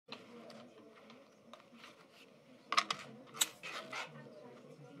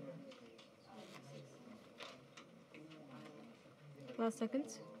Last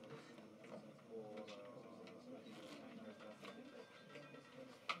seconds.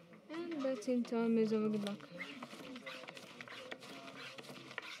 And betting time is over. Good luck.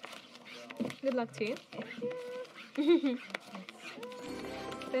 Good luck to you.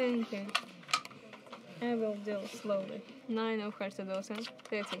 Thank you. I will deal slowly. 9 of hearts to those hands.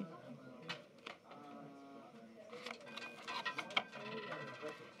 13.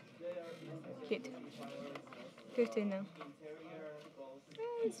 Hit. 15 now.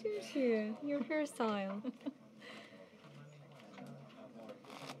 Oh, it's your hairstyle.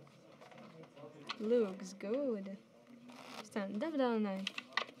 Looks good. Stand up down 9.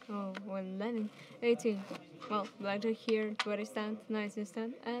 Oh, 11. 18. Well, blackjack here, 20 stand, 19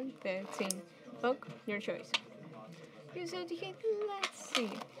 stand, and 13. Poke, your choice. You said you hit, let's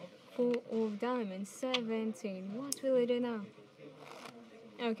see. 4 of diamonds, 17. What will it do now?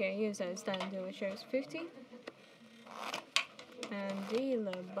 Okay, you said stand, do a choice. 50. And deal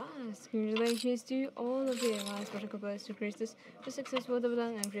a bus. Congratulations to all of you. My special compliments to Christus for successful double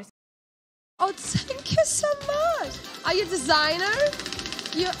down and Christus. Oh, thank you so much. Are you a designer?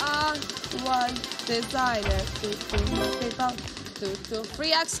 You are one designer.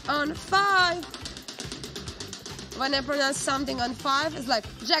 3x on 5. When I pronounce something on 5, it's like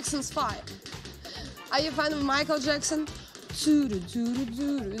Jackson's 5. Are you a fan of Michael Jackson?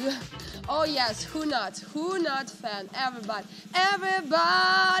 Oh yes, who not? Who not fan? Everybody.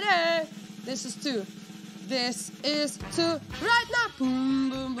 Everybody! This is 2. This is 2. Right now! Boom,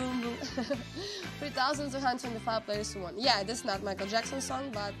 boom, boom, boom. 3,225 players to 1. Yeah, this is not Michael Jackson's song,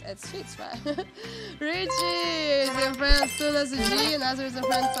 but it's sweet, right? Richie is in France, soon as a G, and Nazar is in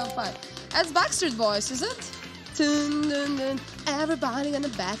France, top 5. That's Backstreet Boys, is it? Dun, dun, dun. Everybody on the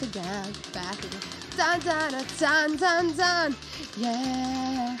back again. Back again. Dun, dun, dun, dun, dun.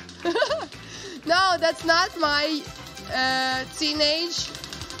 Yeah. No, that's not my teenage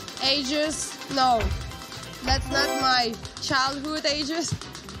ages. No, that's not my childhood ages.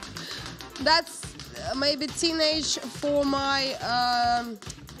 That's maybe teenage for my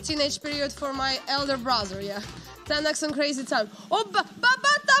teenage period for my elder brother. Yeah, 10x on crazy time. Oh,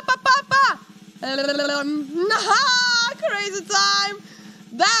 crazy time.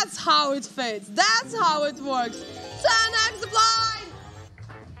 That's how it fits. That's how it works. 10x applied.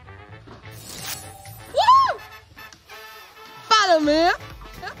 Woo! Follow me.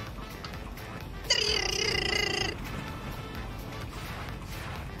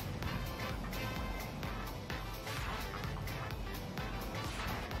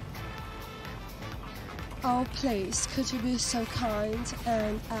 Oh, please, could you be so kind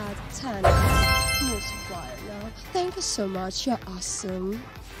and add 10 multiplier now? Thank you so much, you're awesome.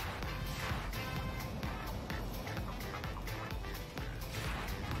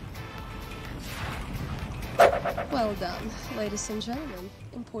 Well done, ladies and gentlemen.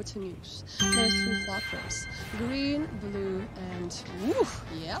 Important news. There's 3 floppers. Green, blue, and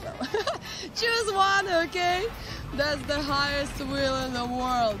yellow. Choose one, okay? That's the highest wheel in the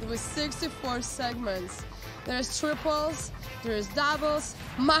world with 64 segments. There's triples, there's doubles,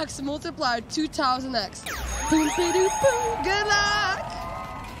 max multiplier 2000x. Boom, boom, boom. Good luck!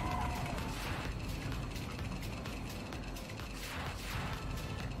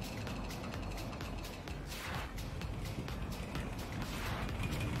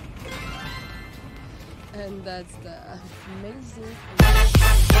 And that's the amazing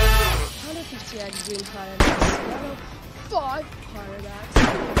 150x green 100x yellow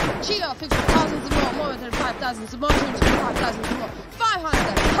 500x Chia 50,000 more, more than 5,000 more, 25,000 more,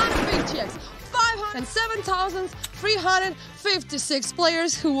 500x 150x 500 and 7,356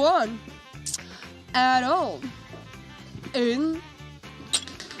 players who won at all in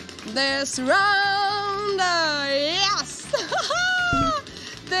this round. Yes.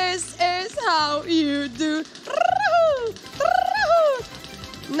 This is how you do.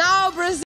 Now Brazil.